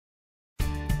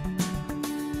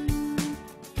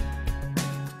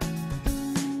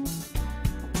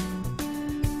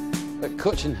At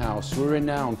Cutchin House, we're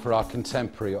renowned for our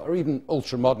contemporary or even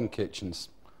ultra-modern kitchens,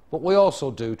 but we also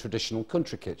do traditional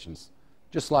country kitchens,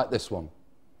 just like this one.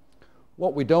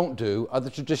 What we don't do are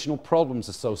the traditional problems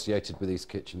associated with these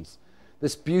kitchens.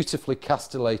 This beautifully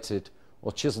castellated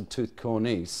or chiselled tooth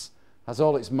cornice has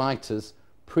all its mitres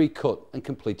pre-cut and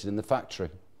completed in the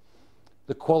factory.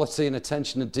 The quality and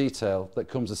attention to detail that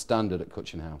comes as standard at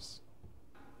Cutchin House.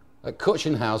 At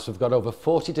Cutchin House, we've got over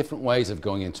 40 different ways of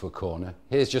going into a corner.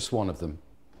 Here's just one of them.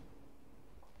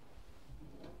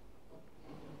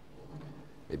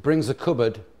 It brings a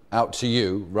cupboard out to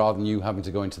you rather than you having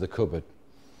to go into the cupboard.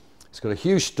 It's got a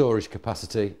huge storage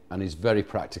capacity and is very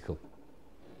practical.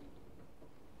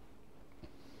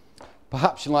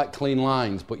 Perhaps you like clean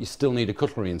lines, but you still need a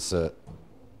cutlery insert.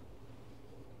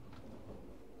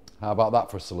 How about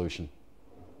that for a solution?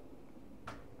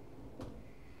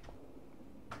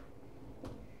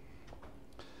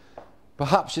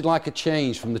 Perhaps you'd like a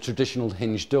change from the traditional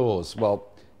hinged doors.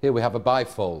 Well, here we have a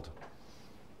bifold.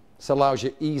 This allows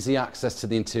you easy access to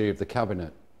the interior of the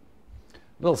cabinet.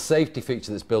 A little safety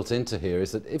feature that's built into here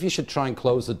is that if you should try and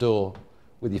close the door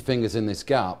with your fingers in this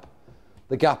gap,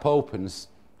 the gap opens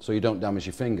so you don't damage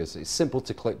your fingers. It's simple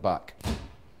to click back.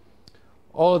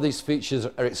 All of these features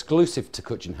are exclusive to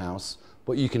Cutchin House,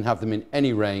 but you can have them in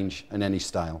any range and any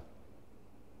style.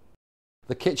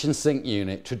 The kitchen sink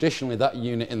unit, traditionally that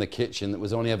unit in the kitchen that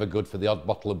was only ever good for the odd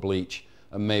bottle of bleach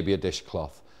and maybe a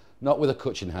dishcloth, not with a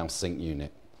Cutchin House sink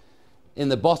unit. In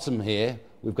the bottom here,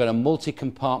 we've got a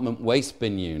multi-compartment waste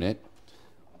bin unit,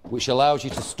 which allows you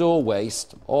to store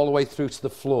waste all the way through to the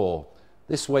floor.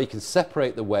 This way you can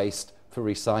separate the waste for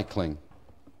recycling.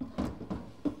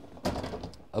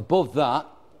 Above that,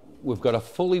 we've got a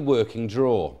fully working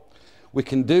drawer. We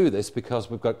can do this because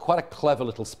we've got quite a clever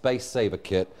little space saver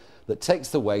kit that takes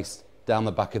the waste down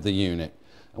the back of the unit,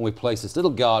 and we place this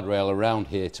little guardrail around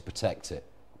here to protect it.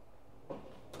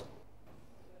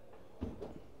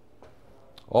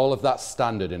 All of that's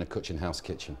standard in a Cutchin House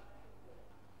kitchen.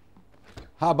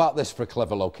 How about this for a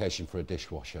clever location for a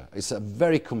dishwasher? It's a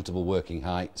very comfortable working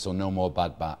height, so no more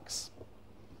bad backs.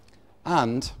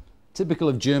 And, typical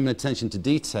of German attention to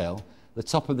detail, the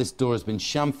top of this door has been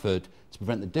chamfered to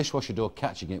prevent the dishwasher door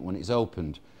catching it when it's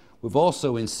opened. We've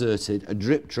also inserted a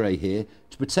drip tray here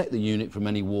to protect the unit from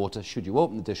any water should you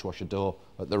open the dishwasher door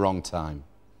at the wrong time.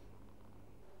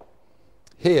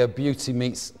 Here, beauty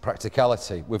meets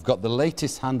practicality. We've got the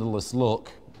latest handleless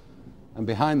look, and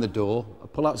behind the door, a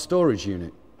pull-out storage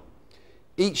unit.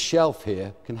 Each shelf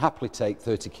here can happily take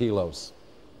 30 kilos.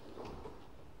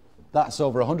 That's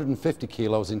over 150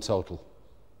 kilos in total.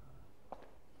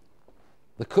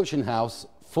 The Cutchin House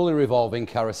fully revolving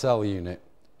carousel unit.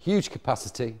 Huge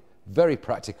capacity, very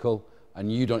practical,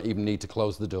 and you don't even need to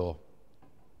close the door.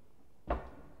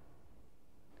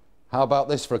 How about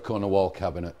this for a corner wall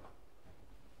cabinet?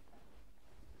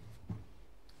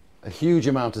 A huge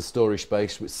amount of storage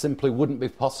space which simply wouldn't be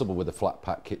possible with a flat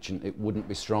pack kitchen. It wouldn't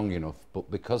be strong enough,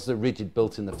 but because they're rigid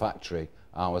built in the factory,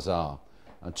 ours are.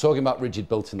 And talking about rigid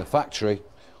built in the factory,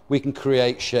 we can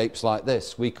create shapes like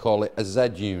this. We call it a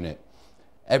Z unit.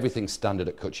 Everything's standard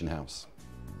at Cutchin House.